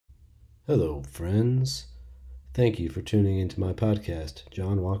Hello, friends. Thank you for tuning into my podcast,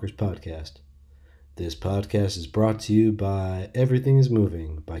 John Walker's Podcast. This podcast is brought to you by Everything is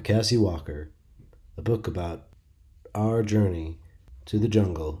Moving by Cassie Walker, a book about our journey to the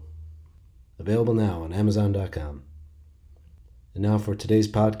jungle. Available now on Amazon.com. And now for today's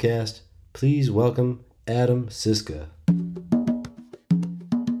podcast, please welcome Adam Siska.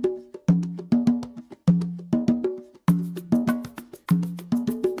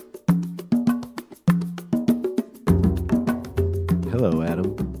 Hello,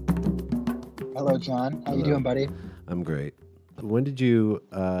 Adam. Hello, John. How you Hello. doing, buddy? I'm great. When did you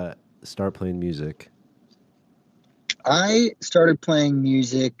start playing music? I started playing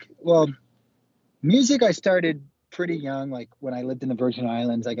music. Well, music I started pretty young. Like when I lived in the Virgin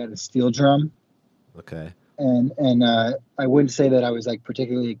Islands, I got a steel drum, Okay. and I wouldn't say that I was like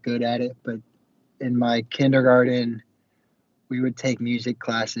particularly good at it, but in my kindergarten, we would take music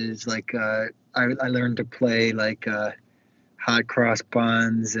classes. I learned to play hot cross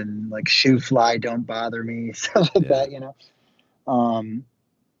buns and like shoe fly, don't bother me, stuff like Yeah. that. Um,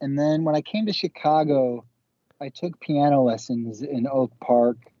 and then when I came to Chicago, I took piano lessons in Oak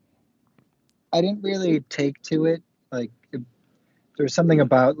Park. I didn't really take to it. Like there was something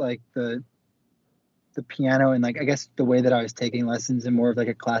about like the piano and like I guess the way that I was taking lessons in more of like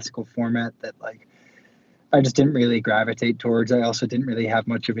a classical format that like I just didn't really gravitate towards. I also didn't really have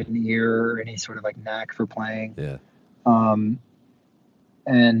much of an ear or any sort of like knack for playing. Yeah. Um,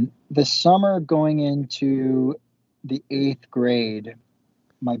 and the summer going into the eighth grade,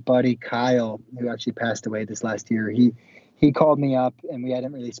 my buddy Kyle, who actually passed away this last year, he called me up and we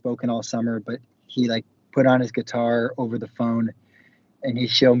hadn't really spoken all summer, but he like put on his guitar over the phone and he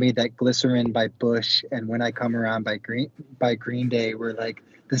showed me that Glycerin by Bush and When I Come Around by Green Day were like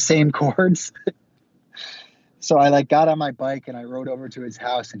the same chords. So I like got on my bike and I rode over to his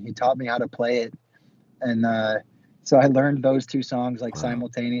house and he taught me how to play it. And so I learned those two songs like Wow.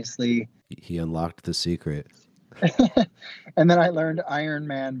 simultaneously. He unlocked the secret. And then I learned Iron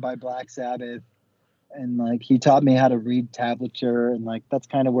Man by Black Sabbath. And like he taught me how to read tablature and like that's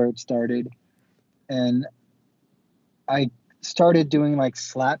kind of where it started. And I started doing like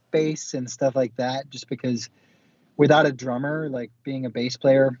slap bass and stuff like that just because without a drummer, like being a bass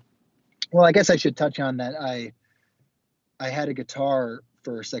player, well, I guess I should touch on that. I had a guitar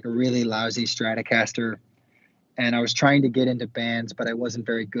first, like a really lousy Stratocaster, and I was trying to get into bands, but I wasn't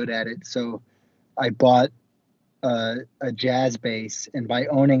very good at it. So I bought a jazz bass, and by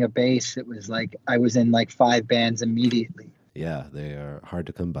owning a bass, it was like I was in like 5 bands immediately. Yeah, they are hard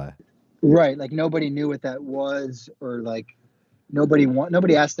to come by. Right, like nobody knew what that was, or like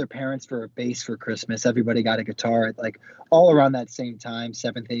nobody asked their parents for a bass for Christmas. Everybody got a guitar at like all around that same time,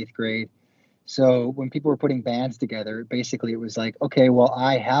 seventh, eighth grade. So when people were putting bands together, basically it was like, okay, well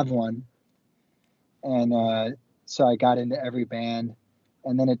I have one, and so I got into every band,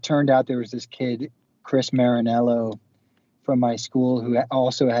 and then it turned out there was this kid, Chris Marinello, from my school who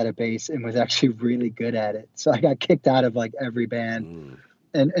also had a bass and was actually really good at it. So I got kicked out of like every band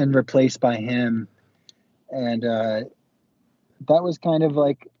and replaced by him. And that was kind of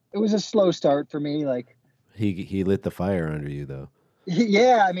like it was a slow start for me. Like, He lit the fire under you though.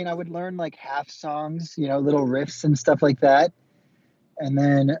 yeah, I mean, I would learn like half songs, little riffs and stuff like that. And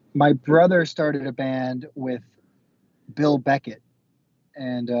then my brother started a band with Bill Beckett,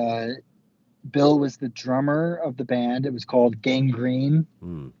 and Bill was the drummer of the band. It was called Gangrene,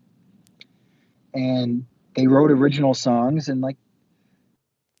 Mm. and they wrote original songs. And like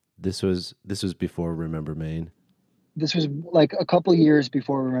This was before Remember Maine. this was like a couple years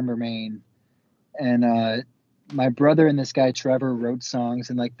before Remember Maine, and my brother and this guy Trevor wrote songs,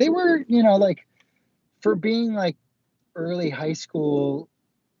 and like they were, like for being like early high school,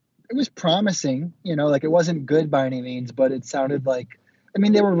 it was promising. Like it wasn't good by any means, but it sounded like. I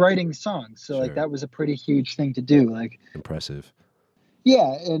mean, they were writing songs, so like Sure. that was a pretty huge thing to do. Like, Impressive.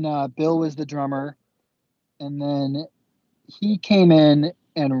 yeah, and Bill was the drummer, and then he came in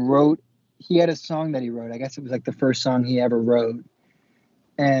and wrote. He had a song that he wrote. I guess it was like the first song he ever wrote,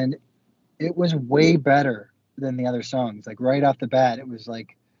 and it was way better than the other songs. Like right off the bat, it was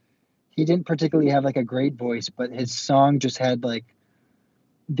like he didn't particularly have like a great voice, but his song just had like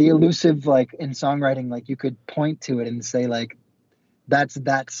the elusive, like in songwriting, like you could point to it and say like that's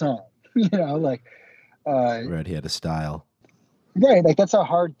that song, like Right, he had a style. right, like that's a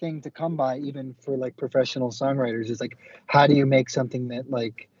hard thing to come by even for like professional songwriters. Is like how do you make something that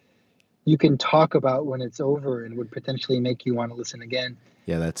like you can talk about when it's over and would potentially make you want to listen again.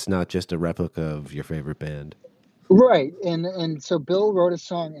 Yeah, that's not just a replica of your favorite band. Right. And so Bill wrote a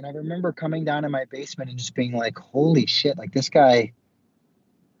song, and I remember coming down in my basement and just being like, holy shit, like this guy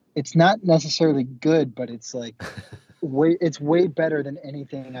it's not necessarily good, but it's like it's way better than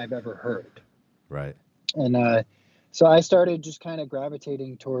anything I've ever heard. Right. And so I started just kind of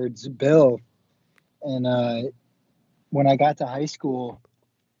gravitating towards Bill. And when I got to high school,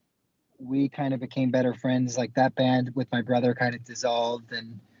 we kind of became better friends. Like that band with my brother kind of dissolved.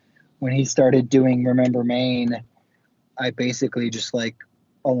 And when he started doing Remember Maine, I basically just like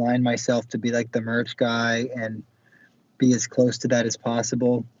aligned myself to be like the merch guy and be as close to that as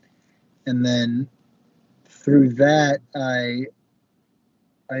possible. And then through that, I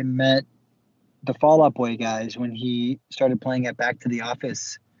met the Fall Out Boy guys when he started playing at Back to the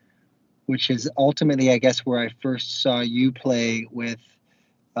Office, which is ultimately, I guess, where I first saw you play with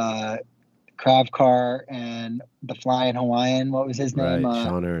uh, Car and the Flying Hawaiian. What was his name? Right.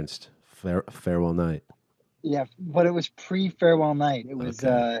 Sean Ernst. Farewell Night. Yeah, but it was pre Farewell Night. It was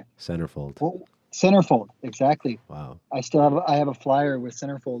Okay. Centerfold. well, Centerfold, exactly. Wow. I have a flyer with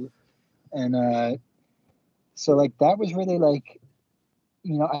Centerfold, and so like that was really like,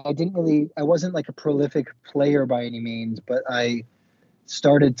 I wasn't like a prolific player by any means, but I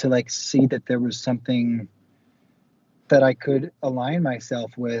started to like see that there was something that I could align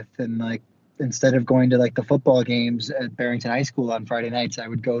myself with. And like, instead of going to like the football games at Barrington High School on Friday nights, I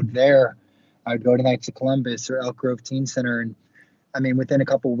would go there. I would go to Knights of Columbus or Elk Grove Teen Center. And I mean, within a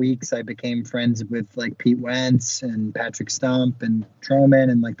couple weeks, I became friends with like Pete Wentz and Patrick Stump and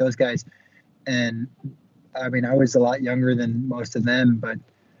Troman and like those guys. And I mean, I was a lot younger than most of them, but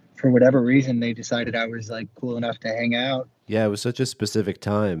for whatever reason, they decided I was like cool enough to hang out. Yeah, it was such a specific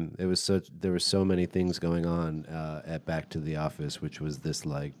time. There were so many things going on at Back to the Office, which was this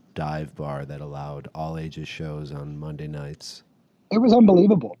like dive bar that allowed all ages shows on Monday nights. It was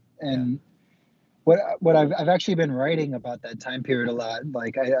unbelievable. Yeah. And what I've actually been writing about that time period a lot.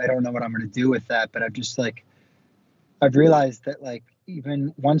 Like I don't know what I'm going to do with that, but I've realized that like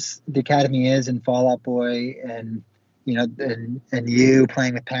even once the Academy is and Fall Out Boy and and you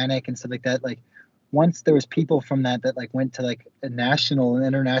playing with Panic and stuff like that, like once there was people from that like went to like a national and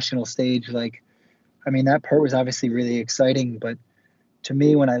international stage, like I mean that part was obviously really exciting, but to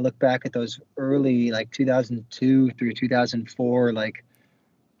me when I look back at those early like 2002 through 2004, like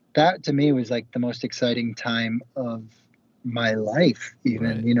that to me was like the most exciting time of my life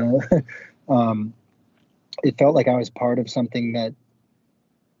even, Right. um, it felt like I was part of something that,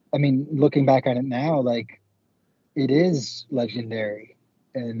 I mean, looking back on it now, like it is legendary.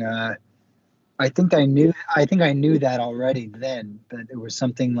 And I think I knew that already then, that it was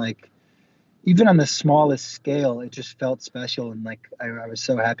something like, even on the smallest scale, it just felt special. And like, I was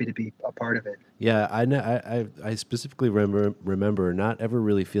so happy to be a part of it. Yeah, I know. I specifically remember not ever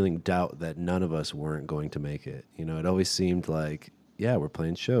really feeling doubt that none of us weren't going to make it. You know, it always seemed like, yeah, we're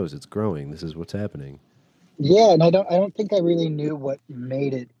playing shows. It's growing. This is what's happening. Yeah. And I don't think I really knew what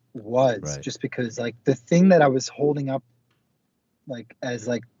made it was, Right. just because like the thing that I was holding up like as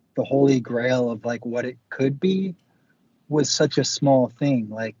like the holy grail of like what it could be was such a small thing.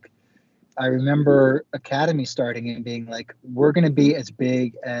 Like I remember Academy starting and being like, we're going to be as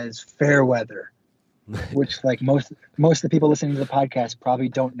big as Fairweather, which like most of the people listening to the podcast probably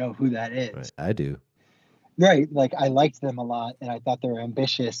don't know who that Right. is. I do. Right. Like I liked them a lot and I thought they were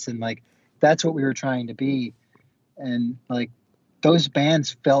ambitious and like that's what we were trying to be. And like those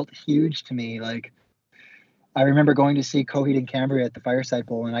bands felt huge to me. Like I remember going to see Coheed and Cambria at the Fireside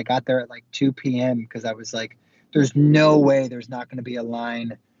Bowl, and I got there at like 2 p.m. because I was like, there's no way there's not going to be a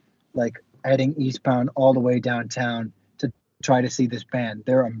line like heading eastbound all the way downtown to try to see this band.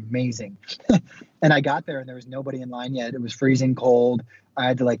 They're amazing. And I got there and there was nobody in line yet. It was freezing cold. I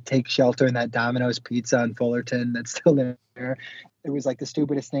had to like take shelter in that Domino's pizza in Fullerton that's still there. It was like the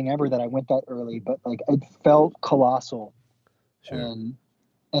stupidest thing ever that I went that early, but like it felt colossal. Sure.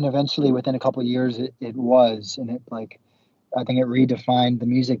 And eventually within a couple of years it was, and it like I think it redefined the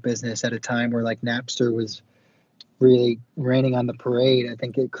music business at a time where like Napster was really raining on the parade. I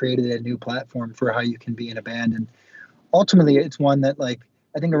think it created a new platform for how you can be in a band. And ultimately, it's one that, like,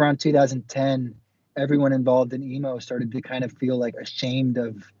 I think around 2010, everyone involved in emo started to kind of feel like ashamed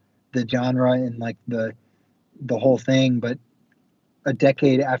of the genre and like the whole thing. But a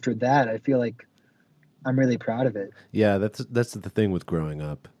decade after that, I feel like I'm really proud of it. Yeah, that's the thing with growing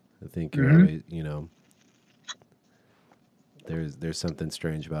up. I think you're Hmm. always, there's something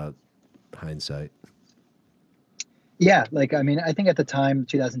strange about hindsight. Yeah, like I mean, I think at the time,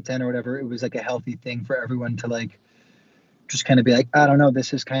 2010 or whatever, it was like a healthy thing for everyone to like just kind of be like, I don't know,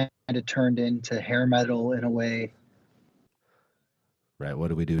 this is kind of turned into hair metal in a way. Right. What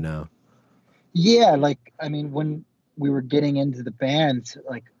do we do now? Yeah, like I mean, when we were getting into the band,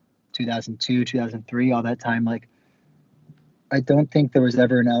 like 2002, 2003, all that time, like I don't think there was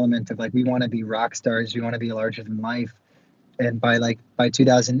ever an element of like we want to be rock stars, we want to be larger than life. And by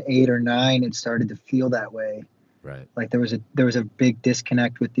 2008 or 9, it started to feel that way. Right. Like there was a big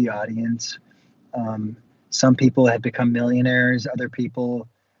disconnect with the audience. Um, some people had become millionaires, other people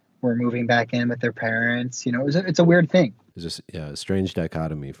were moving back in with their parents. It's a weird thing. It's just, yeah, a strange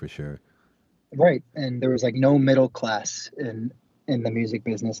dichotomy for sure. Right. And there was like no middle class in the music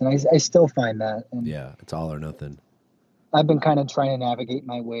business. And I still find that. And Yeah, it's all or nothing. I've been kind of trying to navigate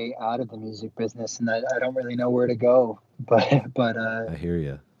my way out of the music business, and I don't really know where to go. But I hear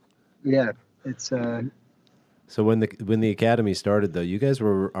you. yeah, it's So when the academy started, though, you guys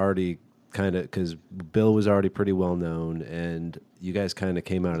were already kind of, because Bill was already pretty well known, and you guys kind of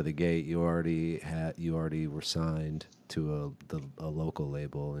came out of the gate. You already were signed to a local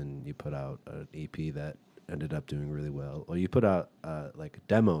label, and you put out an EP that ended up doing really well. Well, you put out like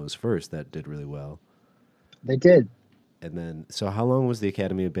demos first that did really well, they did. and then so how long was the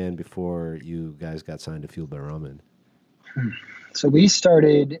Academy a band before you guys got signed to Fueled by Ramen? So we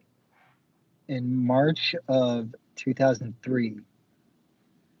started in March of 2003,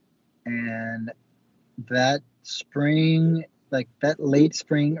 and that spring, like that late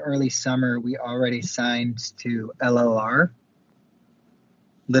spring, early summer, we already signed to LLR,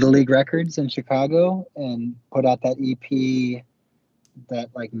 Little League Records in Chicago, and put out that EP that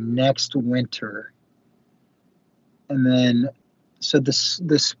like next winter. And then, so the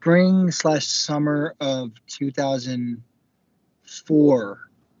spring slash summer of 2004,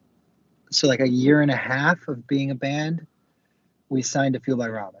 so like a year and a half of being a band, we signed to Fuel by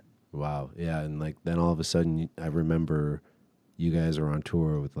Ramen. Wow, yeah, and like then all of a sudden, I remember you guys were on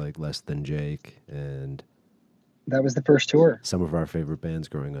tour with like Less Than Jake and That was the first tour. some of our favorite bands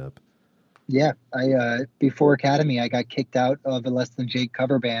growing up. Yeah, I before Academy, I got kicked out of a Less Than Jake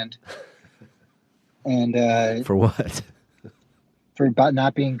cover band, and For what? for about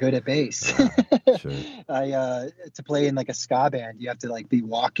not being good at bass. Sure. To play in like a ska band, you have to like be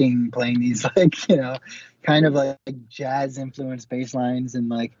walking, playing these like kind of like jazz influenced bass lines and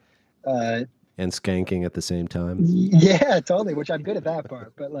like And skanking at the same time. yeah, totally. Which I'm good at that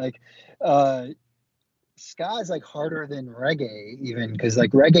part, but like uh, ska is like harder than reggae even because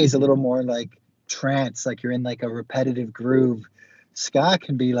like reggae is a little more like trance, like you're in like a repetitive groove. Ska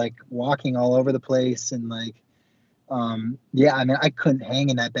can be like walking all over the place and like yeah, I mean I couldn't hang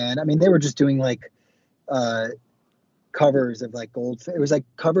in that band. I mean they were just doing like uh covers of like it was like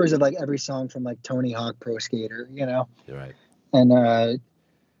covers of like every song from like Tony Hawk Pro Skater, You're right. and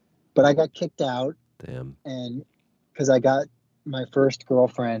but I got kicked out Damn. and because I got my first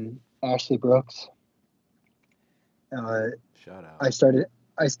girlfriend Ashley Brooks. Shout out. I started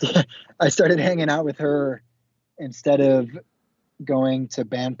I started hanging out with her instead of going to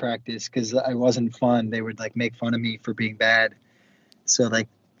band practice because I wasn't fun. They would like make fun of me for being bad. So like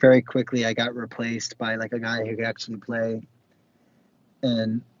very quickly I got replaced by like a guy who could actually play,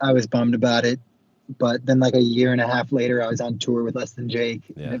 and I was bummed about it. But then like a year and a half later, I was on tour with Less Than Jake,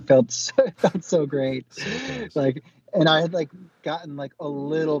 and it felt so great. So close. Like, and I had like gotten like a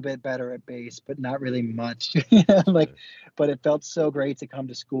little bit better at bass, but not really much. Like, but it felt so great to come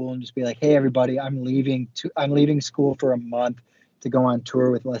to school and just be like, "Hey, everybody, I'm leaving school for a month to go on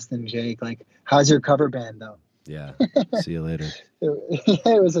tour with Less Than Jake. Like, how's your cover band though?" Yeah. See you later.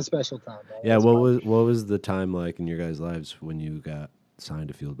 It was a special time. Man. Yeah. What was the time like in your guys' lives when you got signed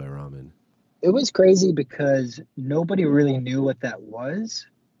to Fueled by Ramen? It was crazy because nobody really knew what that was.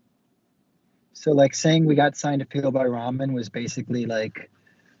 So like saying we got signed to Fueled by Ramen was basically like,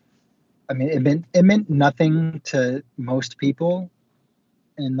 I mean, it meant nothing to most people,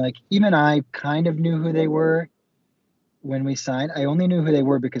 and like even I kind of knew who they were when we signed. I only knew who they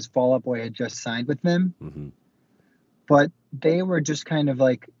were because Fall Out Boy had just signed with them, Mm-hmm. but they were just kind of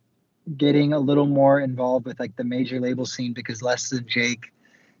like getting a little more involved with like the major label scene because Less Than Jake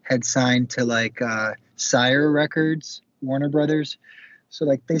had signed to like Sire Records, Warner Brothers. So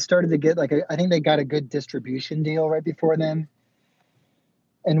like they started to get like I think they got a good distribution deal right before then.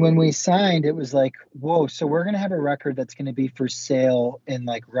 And when we signed, it was like, whoa, so we're gonna have a record that's gonna be for sale in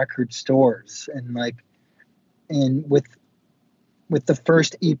like record stores. And like and with the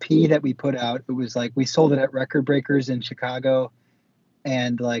first EP that we put out, it was like we sold it at Record Breakers in Chicago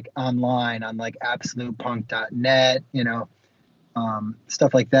and like online on like absolutepunk.net,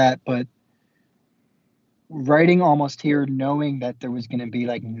 stuff like that. But writing Almost Here, knowing that there was going to be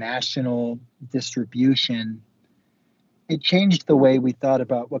like national distribution, it changed the way we thought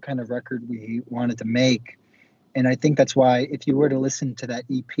about what kind of record we wanted to make. And I think that's why if you were to listen to that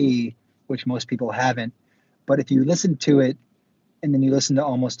EP, which most people haven't, but if you listen to it and then you listen to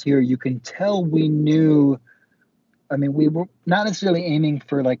Almost Here, you can tell we knew I mean, we were not necessarily aiming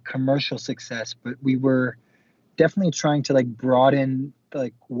for like commercial success, but we were definitely trying to like broaden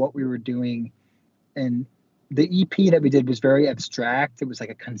like what we were doing. And the EP that we did was very abstract. It was like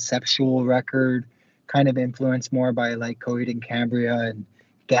a conceptual record, kind of influenced more by like Coheed and Cambria and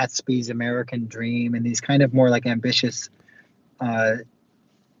Gatsby's American Dream and these kind of more like ambitious uh,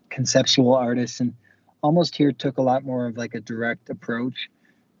 conceptual artists. And Almost Here took a lot more of like a direct approach.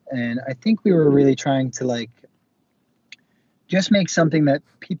 And I think we were really trying to like just make something that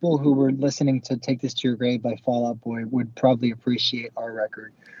people who were listening to Take This to Your Grave by Fall Out Boy would probably appreciate our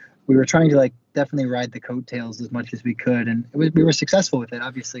record. We were trying to like definitely ride the coattails as much as we could, and we were successful with it.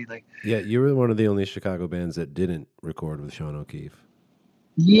 Obviously, like Yeah, you were one of the only Chicago bands that didn't record with Sean O'Keefe.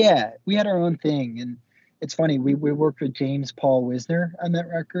 yeah, we had our own thing, and it's funny. We worked with James Paul Wisner on that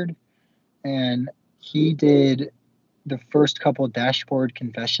record, and he did the first couple of Dashboard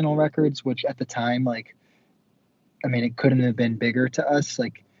Confessional records, which at the time, like, I mean, it couldn't have been bigger to us.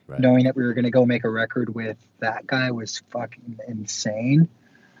 Like, Right. knowing that we were going to go make a record with that guy was fucking insane.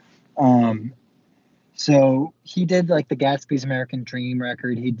 Um, so he did like the Gatsby's American Dream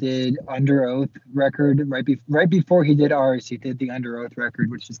record. He did Under Oath record right before he did ours. He did the Under Oath record,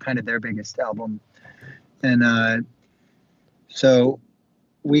 which is kind of their biggest album. And so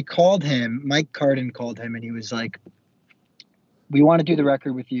we called him. Mike Carden called him, and he was like, "We want to do the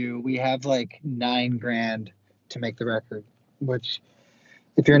record with you. We have like $9,000 to make the record." Which,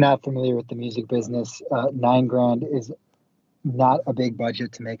 if you're not familiar with the music business, $9,000 is not a big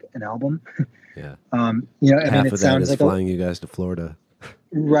budget to make an album. Yeah. You know, I mean, Half it of that sounds is like flying you guys to Florida.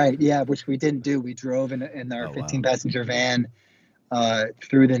 right, yeah, which we didn't do. We drove in our Oh, wow. 15 passenger van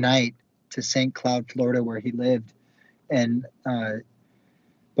through the night to St. Cloud, Florida, where he lived, and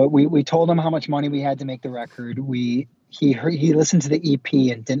but we told him how much money we had to make the record. He listened to the EP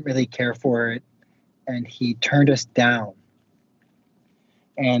and didn't really care for it, and he turned us down.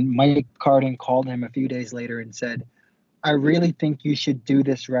 And Mike Carden called him a few days later and said, "I really think you should do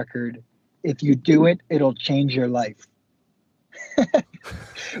this record. If you do it, it'll change your life."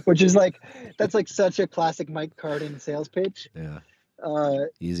 Which is like, that's like such a classic Mike Carden sales pitch. Yeah. Uh,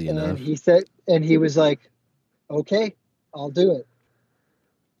 Easy and enough. he was like, "Okay, I'll do it."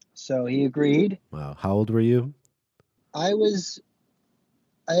 So he agreed. Wow. How old were you? I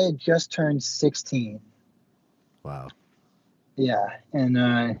had just turned 16. Wow. Yeah.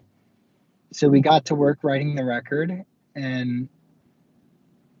 And so we got to work writing the record, and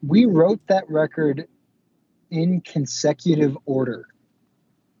we wrote that record in consecutive order.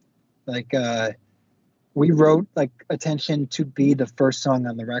 Like, we wrote like Attention to be the first song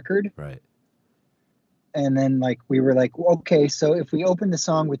on the record. Right. And then like we were like, okay, so if we open the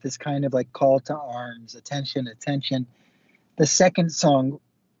song with this kind of like call to arms, attention, attention, the second song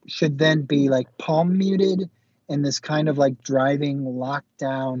should then be like palm muted and this kind of like driving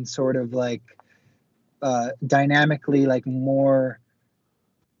lockdown sort of like dynamically like more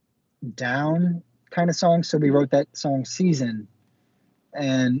down kind of song. So we wrote that song Season.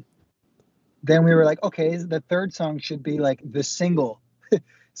 And then we were like, okay, the third song should be like the single.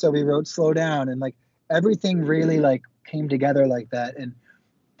 So we wrote Slow Down, and like everything really like came together like that. And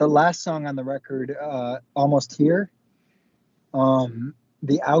the last song on the record, Almost Here,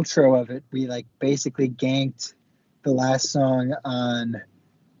 the outro of it, we like basically ganked the last song on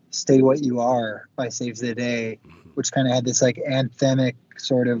Stay What You Are by Saves the Day, which kind of had this like anthemic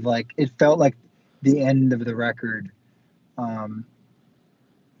sort of like, it felt like the end of the record.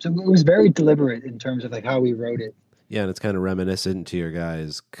 So it was very deliberate in terms of like how we wrote it. Yeah, and it's kind of reminiscent to your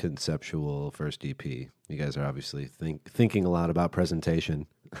guys' conceptual first EP. You guys are obviously thinking a lot about presentation.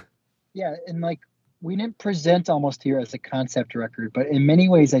 Yeah, and like we didn't present Almost Here as a concept record, but in many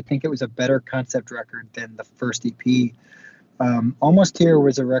ways, I think it was a better concept record than the first EP. Almost Here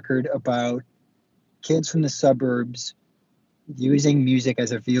was a record about kids from the suburbs using music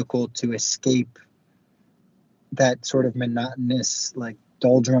as a vehicle to escape that sort of monotonous, like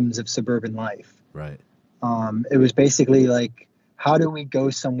doldrums of suburban life. Right. It was basically like, how do we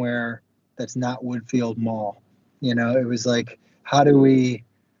go somewhere that's not Woodfield Mall? You know, it was like, how do we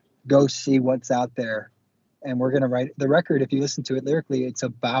go see what's out there? And we're going to write the record. If you listen to it lyrically, it's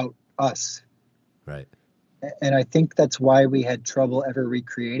about us. Right. And I think that's why we had trouble ever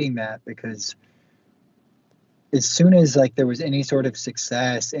recreating that, because as soon as like there was any sort of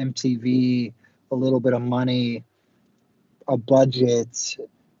success, MTV, a little bit of money, a budget,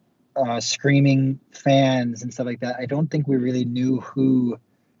 screaming fans and stuff like that, I don't think we really knew who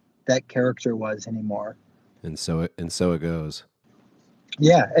that character was anymore. And so it goes.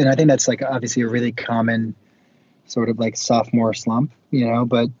 Yeah, and I think that's like obviously a really common sort of like sophomore slump, you know.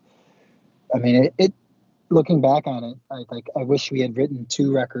 But I mean, it looking back on it, I wish we had written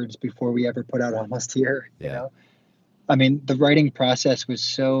 2 records before we ever put out Almost Here, you Yeah. know? I mean, the writing process was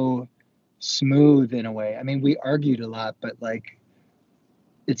so smooth in a way. I mean, we argued a lot, but like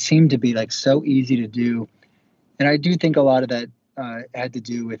it seemed to be like so easy to do. And I do think a lot of that had to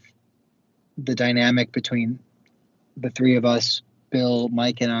do with the dynamic between the three of us, Bill,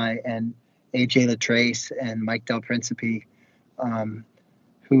 Mike, and I, and AJ Latrace and Mike Del Principe, um,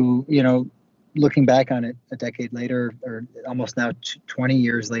 who, you know, looking back on it a decade later, or almost now 20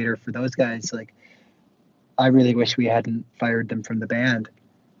 years later, for those guys, like, I really wish we hadn't fired them from the band.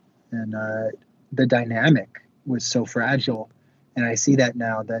 And the dynamic was so fragile. And I see that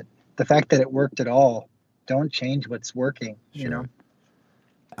now, that the fact that it worked at all, don't change what's working, you know? Sure.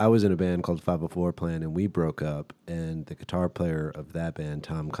 I was in a band called 504 Plan, and we broke up, and the guitar player of that band,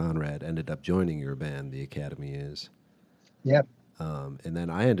 Tom Conrad, ended up joining your band, The Academy Is. Yep. And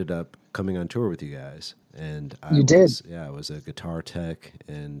then I ended up coming on tour with you guys, and You did. I was a guitar tech,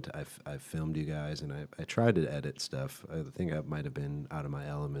 and I filmed you guys, and I tried to edit stuff. I think I might have been out of my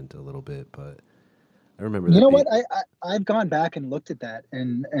element a little bit, but I remember You that know being... what? I've gone back and looked at that,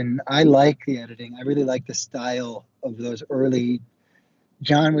 and I like the editing. I really like the style of those early.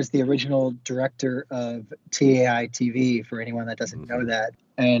 John was the original director of TAI TV, for anyone that doesn't know that.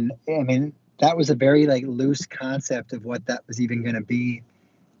 And I mean, that was a very like loose concept of what that was even going to be.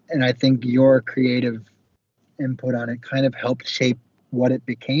 And I think your creative input on it kind of helped shape what it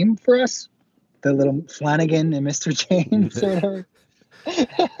became for us. The little Flanagan and Mr. James or whatever.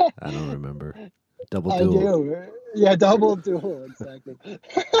 I don't remember. Double I duel. do. Yeah, double duel, exactly.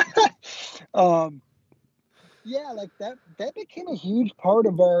 um, yeah, like that became a huge part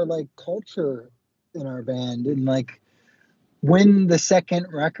of our like culture in our band. And like when the second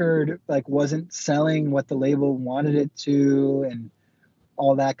record like wasn't selling what the label wanted it to and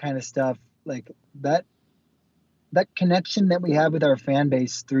all that kind of stuff, like that connection that we have with our fan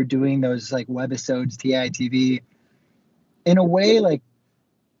base through doing those like webisodes, TITV, in a way like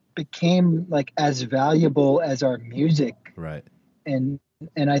became like as valuable as our music. Right. And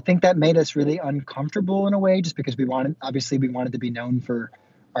I think that made us really uncomfortable in a way, just because we wanted to be known for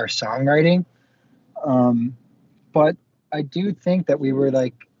our songwriting. But I do think that we were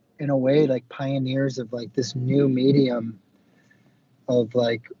like, in a way, like pioneers of like this new medium of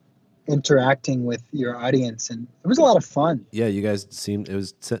like interacting with your audience, and it was a lot of fun. Yeah, you guys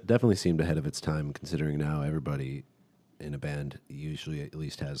definitely seemed ahead of its time, considering now everybody in a band usually at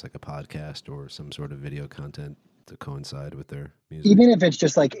least has like a podcast or some sort of video content to coincide with their music. Even if it's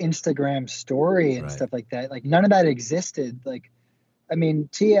just like Instagram story and Right. stuff like that, like none of that existed. Like, I mean,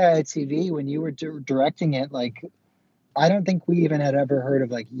 TITV, when you were directing it, like, I don't think we even had ever heard of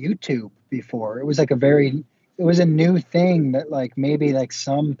like YouTube before. It was like it was a new thing that like maybe like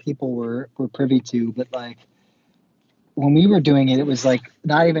some people were privy to, but like when we were doing it, it was like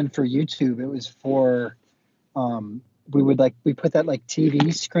not even for YouTube. It was for, we put that like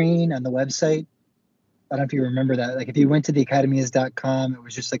TV screen on the website. I don't know if you remember that. Like if you went to theacademyis.com, it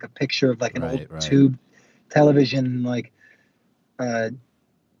was just like a picture of like an old tube television. Like, I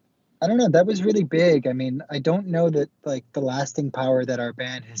don't know. That was really big. I mean, I don't know that like the lasting power that our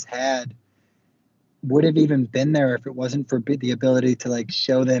band has had would have even been there if it wasn't for the ability to like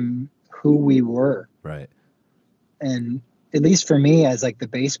show them who we were. Right. And at least for me, as like the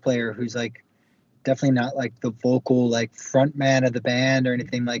bass player, who's like definitely not like the vocal like front man of the band or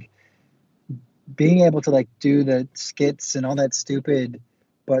anything, like being able to like do the skits and all that stupid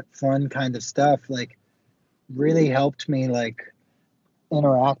but fun kind of stuff, like really helped me like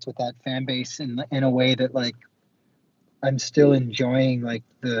interact with that fan base in a way that like I'm still enjoying like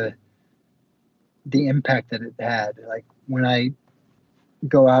the impact that it had. Like when I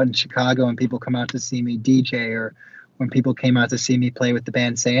go out in Chicago and people come out to see me DJ, or when people came out to see me play with the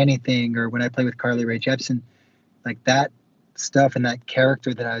band Say Anything, or when I play with Carly Rae Jepsen, like that stuff and that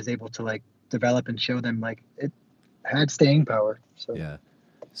character that I was able to like develop and show them, like it had staying power. So yeah.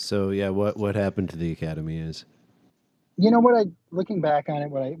 So yeah, what happened to the Academy Is? You know looking back on it,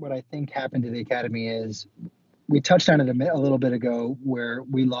 what I think happened to the Academy is, we touched on it a little bit ago, where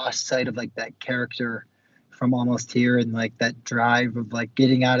we lost sight of like that character from Almost Here, and like that drive of like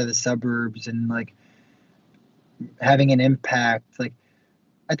getting out of the suburbs and like having an impact. Like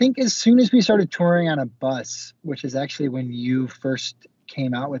I think as soon as we started touring on a bus, which is actually when you first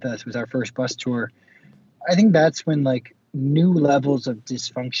came out with us, was our first bus tour, I think that's when like new levels of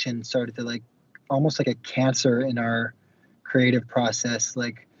dysfunction started to like almost like a cancer in our creative process.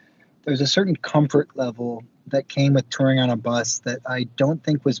 Like there's a certain comfort level that came with touring on a bus that I don't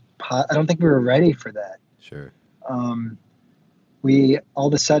think I don't think we were ready for that. Sure. We all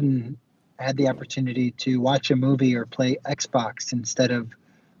of a sudden had the opportunity to watch a movie or play Xbox instead of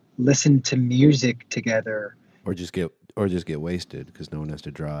listen to music together. Or just get wasted because no one has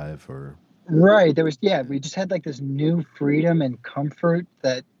to drive or Right. There was, yeah, yeah. we just had like this new freedom and comfort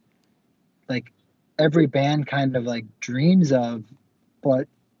that like every band kind of like dreams of, but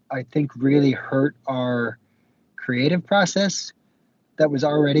I think really hurt our creative process that was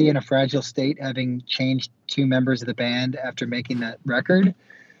already in a fragile state, having changed two members of the band after making that record.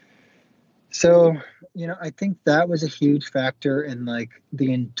 So, I think that was a huge factor in like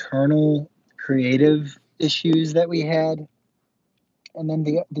the internal creative issues that we had. And then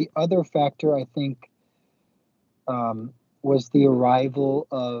the other factor I think um, was the arrival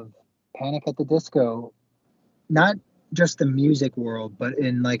of Panic at the Disco, not just the music world, but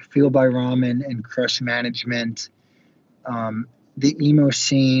in like Feel by Ramen and Crush Management, um, the emo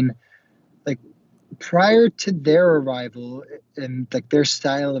scene. Like prior to their arrival and like their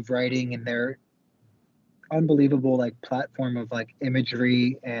style of writing and their unbelievable like platform of like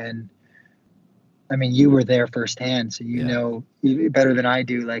imagery, and I mean you were there firsthand, so Yeah. better than I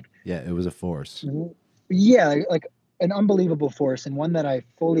do, like Yeah, it was a force. yeah, like an unbelievable force, and one that I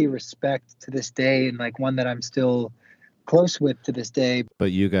fully respect to this day, and like one that I'm still close with to this day.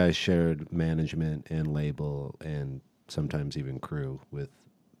 But you guys shared management and label and sometimes even crew with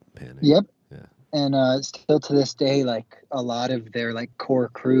Panic. Yep. Yeah. And still to this day, like a lot of their like core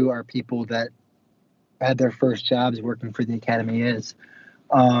crew are people that had their first jobs working for the Academy is.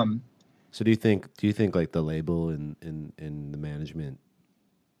 Um, So do you think like the label and the management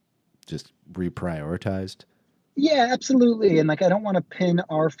just reprioritized? yeah, absolutely. And like I don't want to pin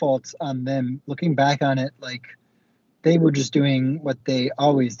our faults on them. Looking back on it, like they were just doing what they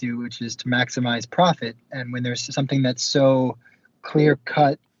always do, which is to maximize profit. And when there's something that's so clear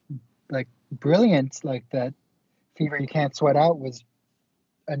cut, like brilliant, like that Fever You Can't Sweat Out was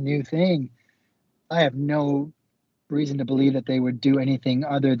a new thing, I have no reason to believe that they would do anything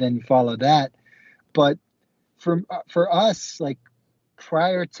other than follow that. But for us, like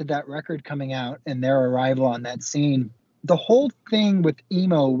prior to that record coming out and their arrival on that scene, the whole thing with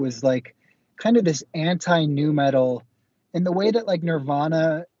emo was like kind of this anti new metal in the way that like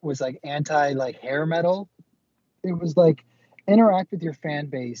Nirvana was like anti like hair metal. It was like interact with your fan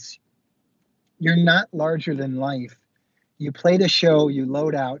base. You're not larger than life. You play the show, you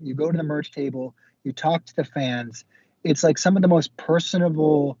load out, you go to the merch table, you talk to the fans. It's like some of the most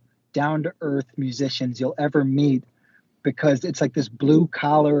personable, down to earth musicians you'll ever meet, because it's like this blue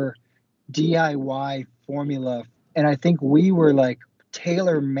collar DIY formula. And I think we were like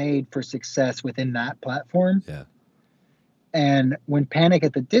tailor made for success within that platform. Yeah. And when Panic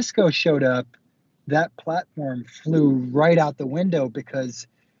at the Disco showed up, that platform flew right out the window because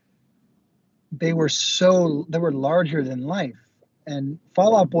they were larger than life. And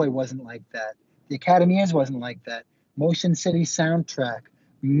Fall Out Boy wasn't like that. The Academias wasn't like that. Motion City Soundtrack,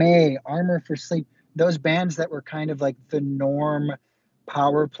 May, Armor for Sleep, those bands that were kind of like the norm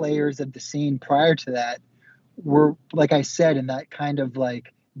power players of the scene prior to that were, like I said, in that kind of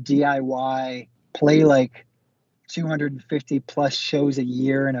like DIY play like 250 plus shows a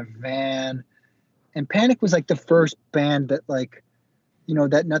year in a van. And Panic was like the first band that like,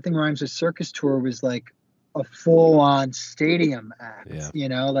 that Nothing Rhymes with Circus tour was like a full on stadium act,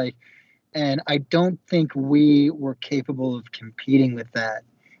 Yeah. like, and I don't think we were capable of competing with that.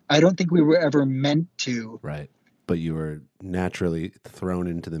 I don't think we were ever meant to. Right. But you were naturally thrown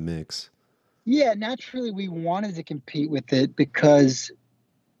into the mix. Yeah, naturally we wanted to compete with it because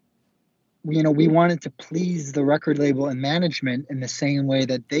we wanted to please the record label and management in the same way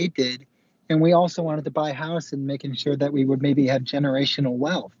that they did. And we also wanted to buy a house and making sure that we would maybe have generational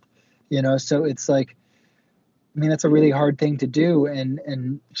wealth, so it's like, I mean, that's a really hard thing to do.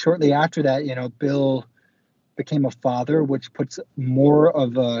 And shortly after that, Bill became a father, which puts more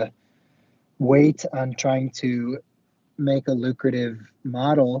of a weight on trying to make a lucrative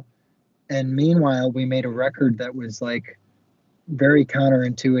model. And meanwhile, we made a record that was like very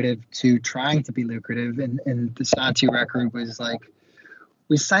counterintuitive to trying to be lucrative. And the Santi record was like,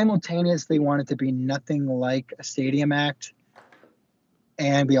 we simultaneously wanted to be nothing like a stadium act,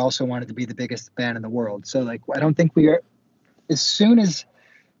 and we also wanted to be the biggest band in the world. So like, I don't think we are, as soon as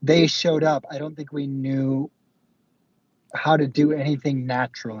they showed up, I don't think we knew how to do anything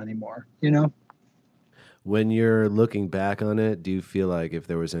natural anymore. When you're looking back on it, do you feel like if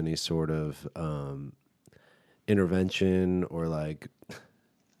there was any sort of intervention or like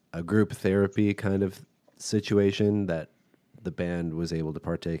a group therapy kind of situation that the band was able to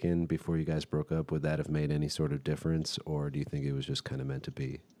partake in before you guys broke up, would that have made any sort of difference, or do you think it was just kind of meant to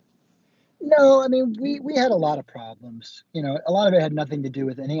be? No, I mean, we had a lot of problems. You know, a lot of it had nothing to do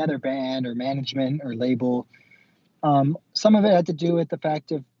with any other band or management or label. Some of it had to do with the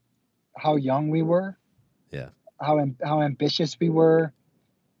fact of how young we were, Yeah. how ambitious we were,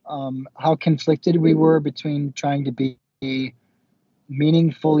 how conflicted we were between trying to be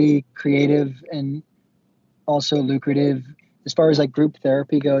meaningfully creative and also lucrative. As far as like group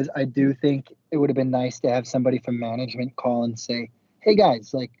therapy goes, I do think it would have been nice to have somebody from management call and say, "Hey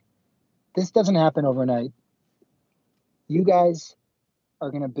guys, like this doesn't happen overnight. You guys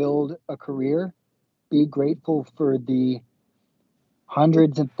are going to build a career. Be grateful for the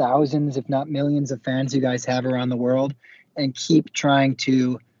hundreds of thousands, if not millions of fans you guys have around the world, and keep trying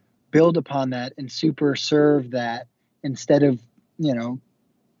to build upon that and super serve that instead of, you know,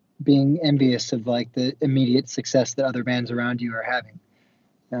 being envious of like the immediate success that other bands around you are having."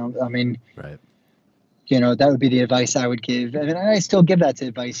 You know, I mean, Right. you know, that would be the advice I would give. And I still give that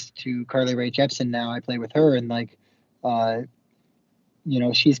advice to Carly Rae Jepsen now. I play with her, and like, uh, you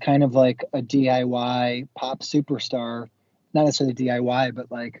know, she's kind of like a DIY pop superstar, not necessarily DIY,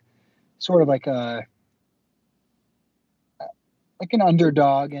 but like sort of like an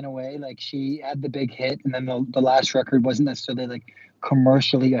underdog in a way. Like she had the big hit, and then the last record wasn't necessarily like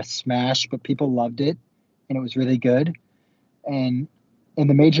commercially a smash, but people loved it, and it was really good. And in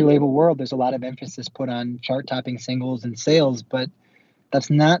the major label world, there's a lot of emphasis put on chart-topping singles and sales, but that's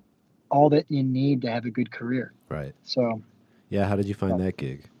not all that you need to have a good career. Right. So, Yeah. How did you find that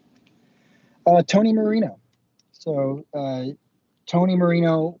gig? Tony Marino. So Tony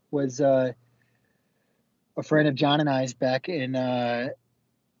Marino was a friend of John and I's back in the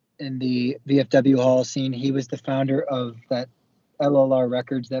VFW Hall scene. He was the founder of that LLR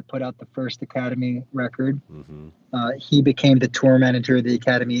Records that put out the first Academy record. Mm-hmm. He became the tour manager the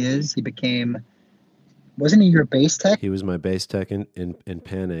Academy is. Wasn't he your bass tech? He was my bass tech in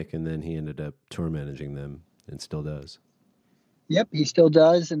Panic, and then he ended up tour managing them and still does. Yep, he still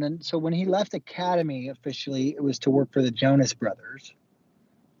does. And then, so when he left Academy officially, it was to work for the Jonas Brothers.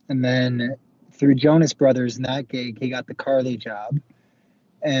 And then through Jonas Brothers and that gig, he got the Carly job.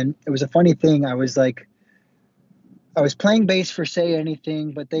 And it was a funny thing. I was playing bass for Say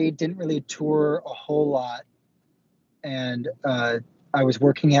Anything, but they didn't really tour a whole lot. And I was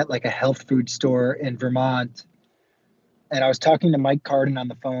working at like a health food store in Vermont. And I was talking to Mike Carden on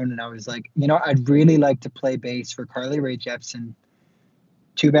the phone, and I was like, you know, I'd really like to play bass for Carly Rae Jepsen.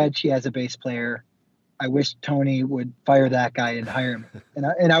 Too bad she has a bass player. I wish Tony would fire that guy and hire me.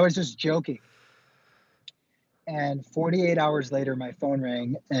 And I was just joking. And 48 hours later, my phone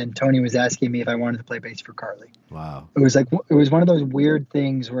rang, and Tony was asking me if I wanted to play bass for Carly. Wow. It was one of those weird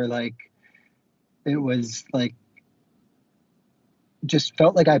things where like, it was like, just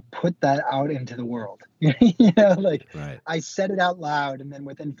felt like I put that out into the world. You know, like Right. I said it out loud, and then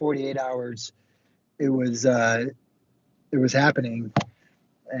within 48 hours, it was happening.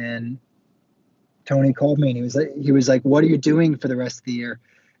 And Tony called me, and he was like, "What are you doing for the rest of the year?"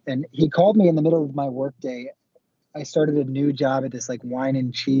 And he called me in the middle of my workday. I started a new job at this like wine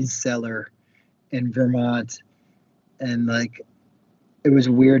and cheese cellar in Vermont, and like it was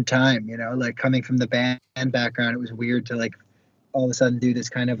a weird time, you know, like coming from the band background, it was weird to like all of a sudden do this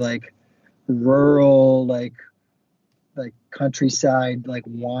kind of like rural like countryside like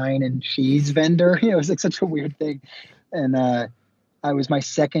wine and cheese vendor. You know, it was like such a weird thing. And I was my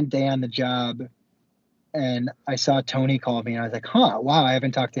second day on the job, and I saw Tony call me, and I was like, huh, wow, I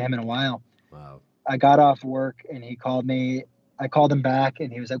haven't talked to him in a while. Wow. I got off work, and he called me. I called him back,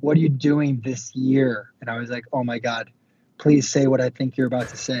 and he was like, "What are you doing this year?" And I was like, "Oh my God, please say what I think you're about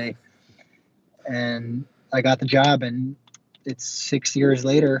to say." And I got the job, and it's 6 years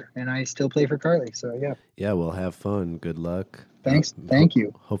later, and I still play for Carly. So yeah. Yeah, well, have fun. Good luck. Thanks. Thank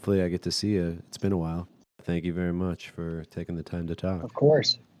you. Hopefully I get to see you. It's been a while. Thank you very much for taking the time to talk. Of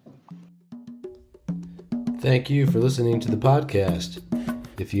course. Thank you for listening to the podcast.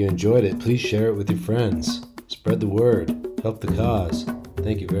 If you enjoyed it, please share it with your friends. Spread the word. Help the cause.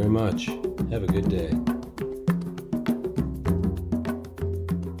 Thank you very much. Have a good day.